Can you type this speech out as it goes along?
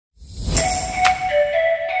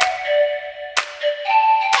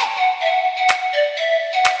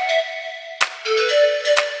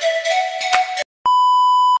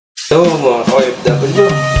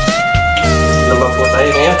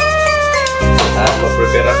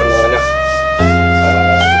mag-prepare ako ng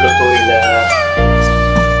lutuin na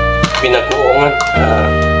binagoongan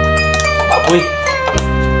baboy.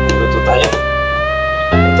 Luto tayo.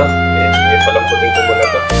 Ito, palamputin ko muna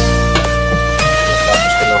ito.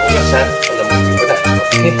 Tapos ko na hugasan, palamputin ko na.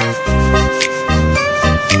 Okay.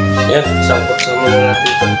 Ayan, sangkot-sa muna natin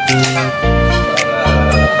ito.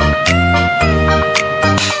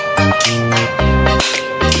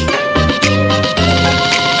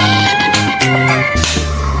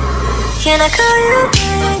 Can I call you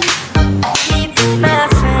back? Can you be my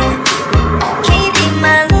friend? Can you be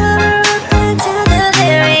my lover to the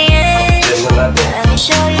very end? Let me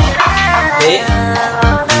show you how.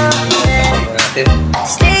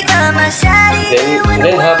 Stay by my side even when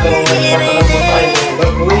the world is giving in.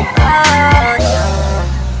 Oh no,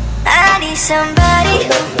 I need somebody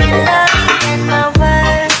who can love me and my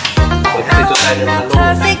word. No, I'm not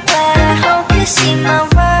perfect, but I hope you see my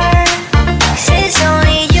worth. It's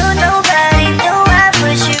only you, nobody know I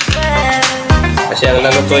put you first. Kasi ang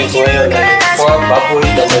nalutuin ko ngayon ay pork, baboy,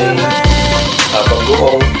 na may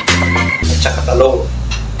bagoong at saka talong.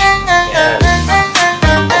 Yan.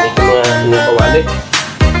 Ito mga pinapawalik.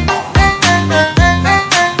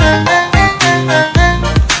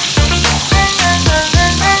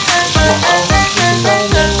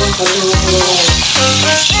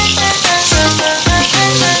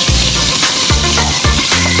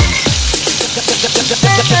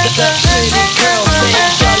 Pretty girl, say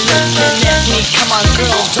you're looking at me. Come on,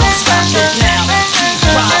 girl, don't stop it now. Keep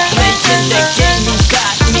on playing the game. You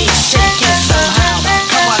got me shaking somehow.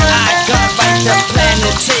 Come on, I got right the plan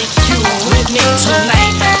to take you with me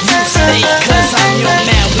tonight. You stay, cause I'm your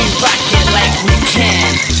man. We rock it like we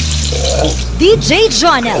can. DJ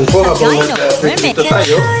Jonel, Sagayno Remix. Ito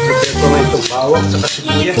tayo. Prepare ko na itong bawang sa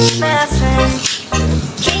kasibuyas.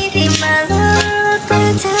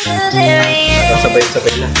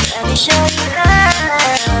 Sabay-sabay na. Let me show you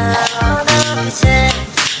how to pretend.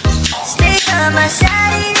 Stay by my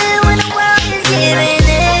side even when the world is giving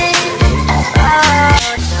in.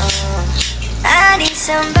 Oh no, I need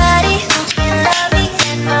somebody who can love me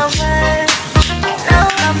and my word. No,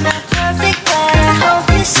 I'm not perfect, but I hope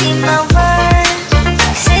you see my worth.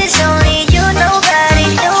 'Cause it's only you,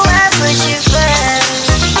 nobody know I put you first.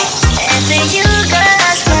 And for you, girl,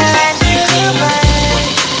 I swear I'd do the work.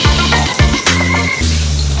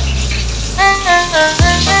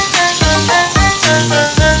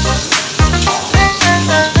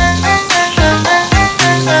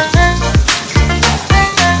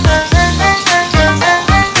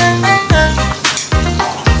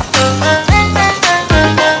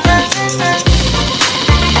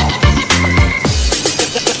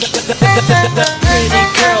 Pretty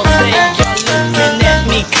girl, say you're looking at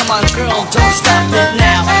me. Come on, girl, don't stop it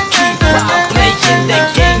now. Keep on playing the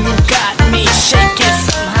game. You got me shaking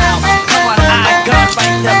somehow. Come on, I got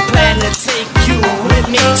right the plan to take you with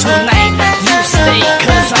me tonight. You stay,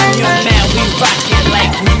 cause I'm your man. We rock it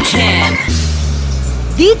like we can.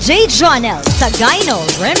 DJ Jonel, Sagayno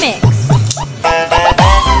Remix.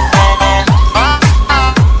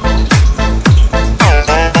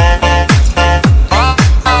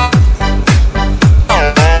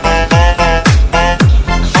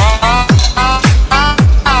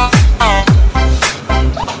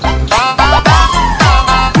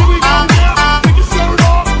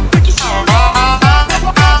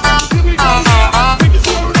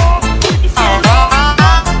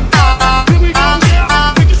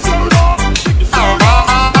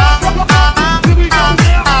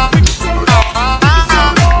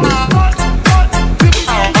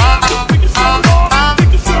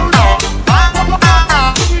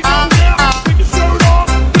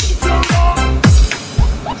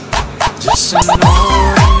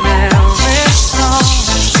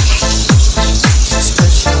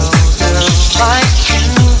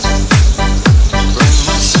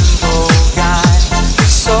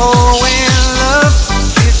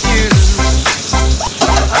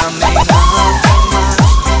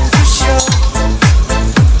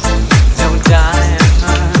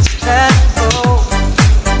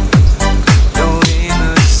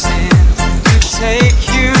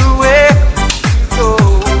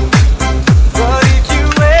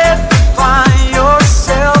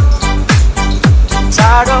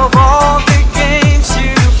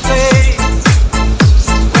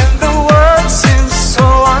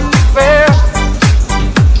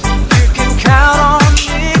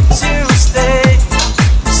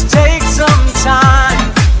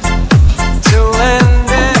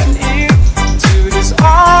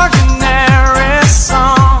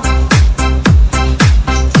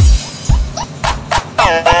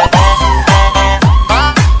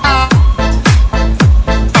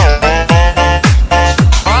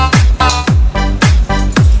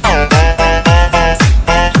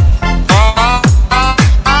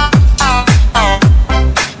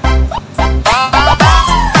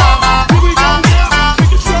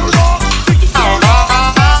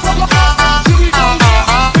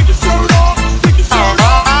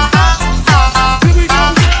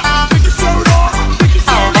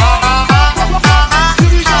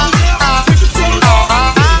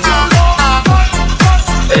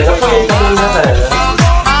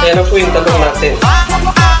 na po yung talong natin.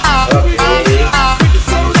 Okay.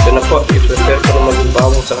 Ito na po. I-prepare ko naman yung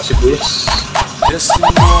bawang sa sibuyas. Just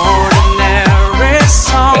an ordinary Kaya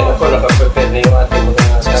song. na po, nakaprepare na yung ating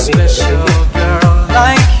mga gamit. Special girl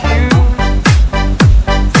like you,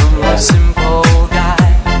 from a simple guy,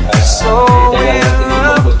 so Kailangan natin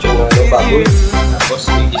lumabot yung baboy. Tapos,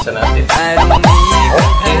 igisa natin. I don't need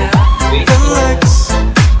Wait. the looks.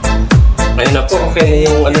 Ayun na po, okay na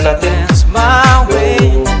yung ano natin. Dance my way,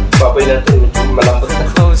 Yung baboy natin, malambot na.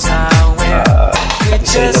 clothes I wear. It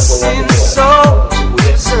Isa na just po natin seems so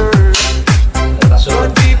sibuyas. absurd, but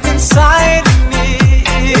deep inside me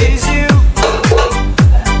is you.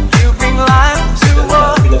 You bring life to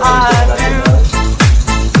what I do.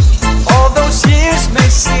 All those years may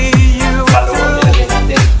see you through.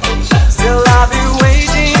 Still I'll be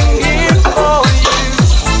waiting here for you.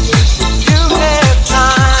 You have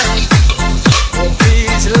time.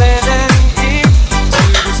 Please let and keep to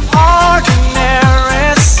this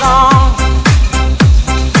ordinary song.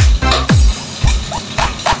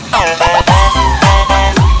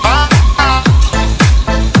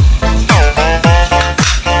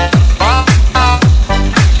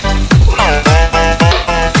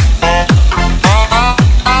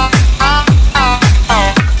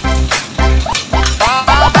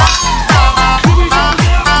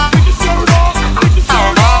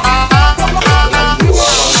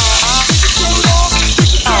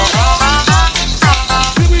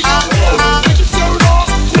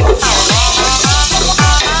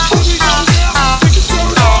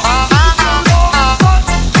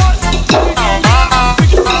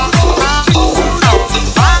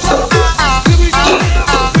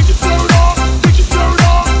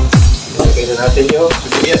 Okay na natin yung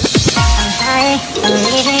sibuyas. I'm sorry,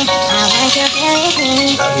 believe me, I want you to feel with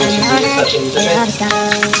me. I know that love is gone.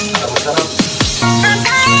 Ang sarap. I'm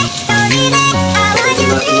sorry, believe me, I want you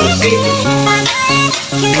to feel with me. I'm sorry,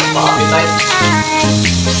 you know Appetite. I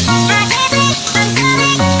can't wait, I'm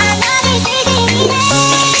sorry, I know this is easy. I'm sorry,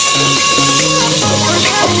 that's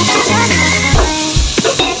not my time.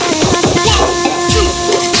 That's not my time.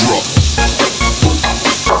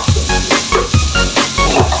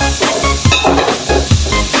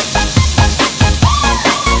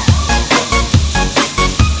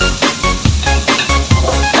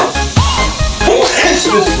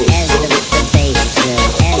 Excuse me.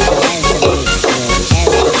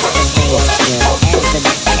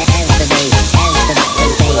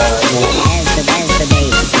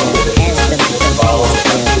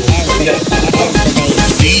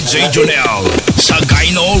 DJ Jonel sa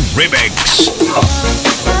Gyno Remix.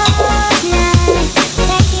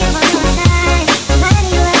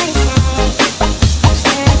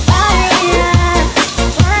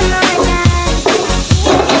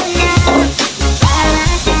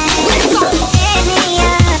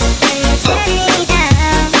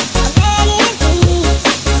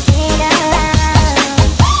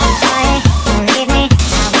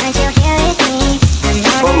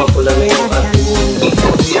 Po, mapula na yung ating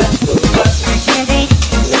sibuyas.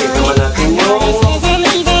 Lagyan naman natin yung ating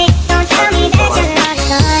kamatis. Lagyan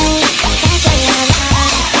natin ang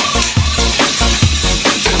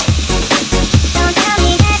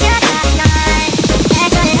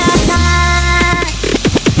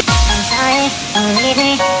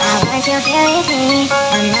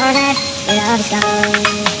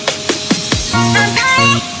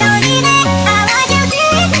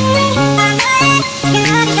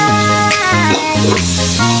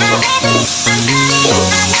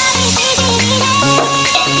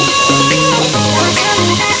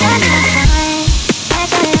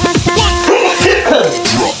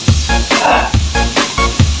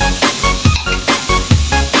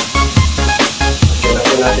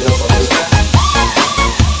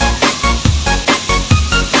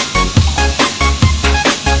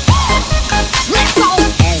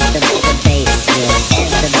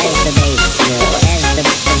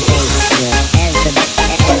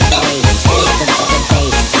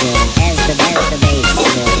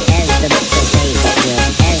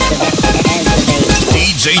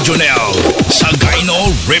DJ Jonel sa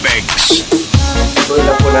Gyno Remix. Tuloy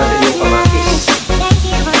lang po natin yung kamatis.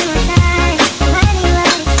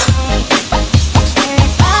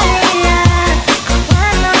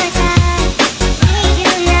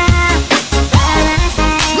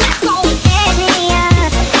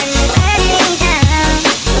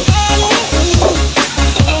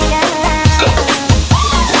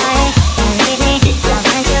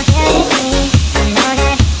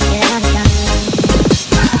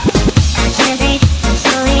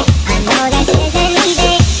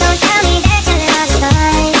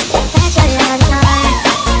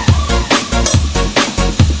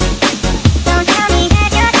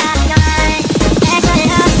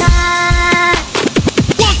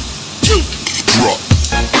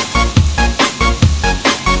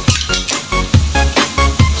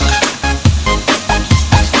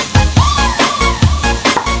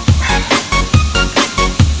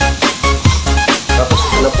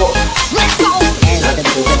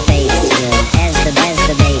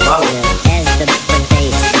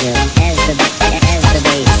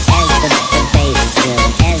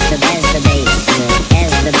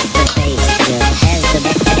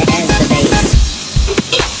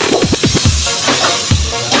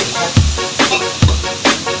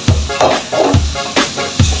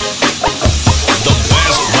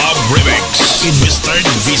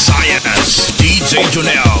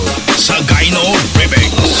 Jonel sa Gyno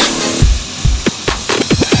Remix.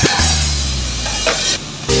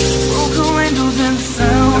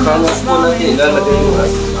 Nakalas po natin, ilalagay yung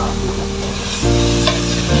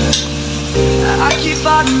I keep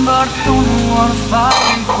fighting but I don't know what I'm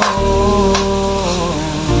fighting for.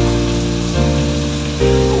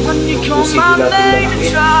 When you call my name and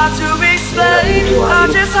try to explain, I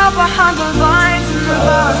just hide behind the lines in the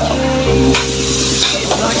barricade.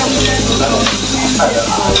 It's like I'm never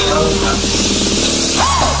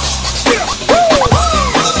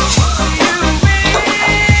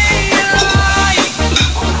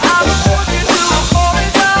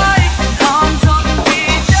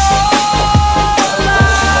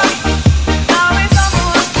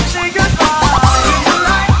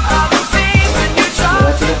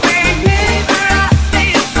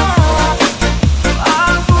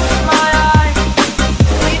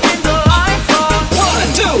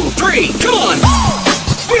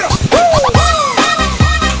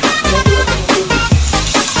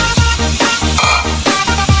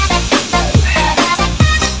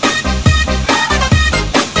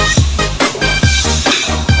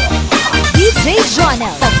DJ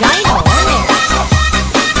Jonel sa Gyno Remix.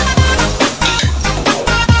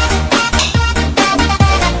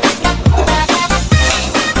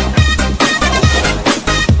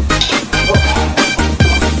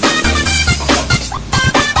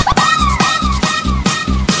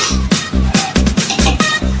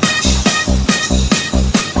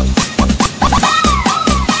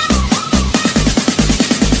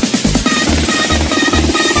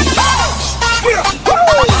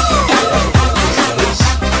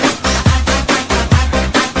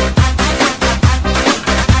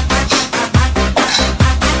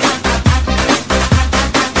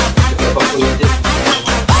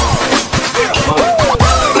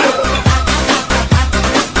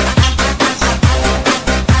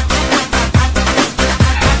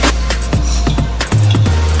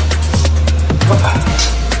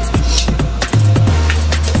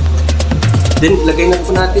 Then, lagay na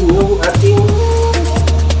po natin yung ating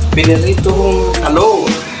piniritong talong.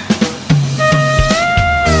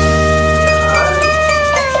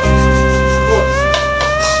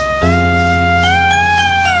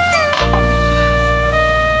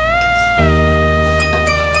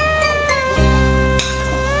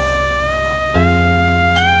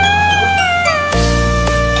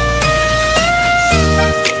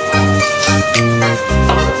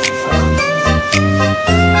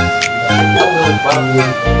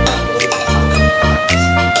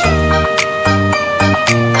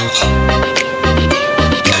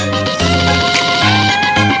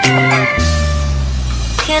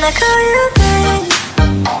 Can I call you babe?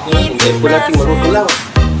 Hindi po natin marutulang.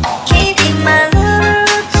 Keep my love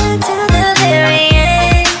to the very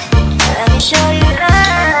end. Let me show you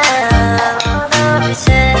love, 100%.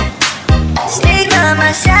 Stay by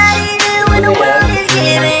my side even when the world is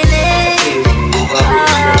giving in.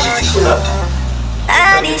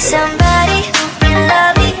 I need somebody who can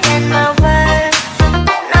love me and my worth.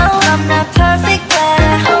 No, I'm not perfect, but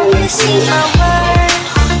I hope you see my worth.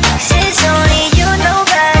 Since only you,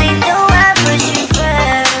 nobody knew I put you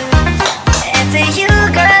first. And for you,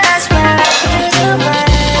 girl, I swear I do the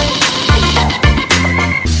work.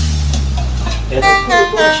 Ito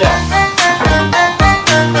po siya.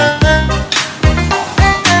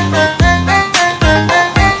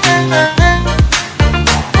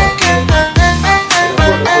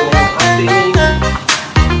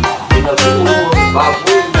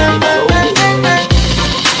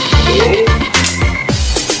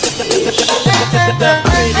 The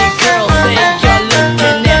pretty girls, they are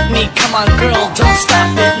looking at me. Come on, girl, don't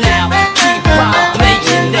stop it now. Keep on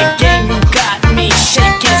playing the game. You got me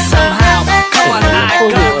shaking somehow. Come on, I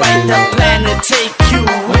got right the plan to take you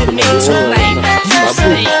with me tonight. You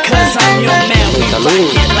stay, cause I'm your man. We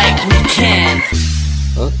rock it like we can.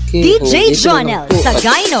 Okay. DJ Jonel sa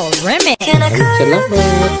Gyno Remix. Can I call you Salamat.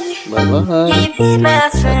 babe? Bye-bye. Keep me my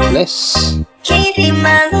God friend. bless. Keep me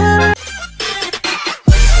my love.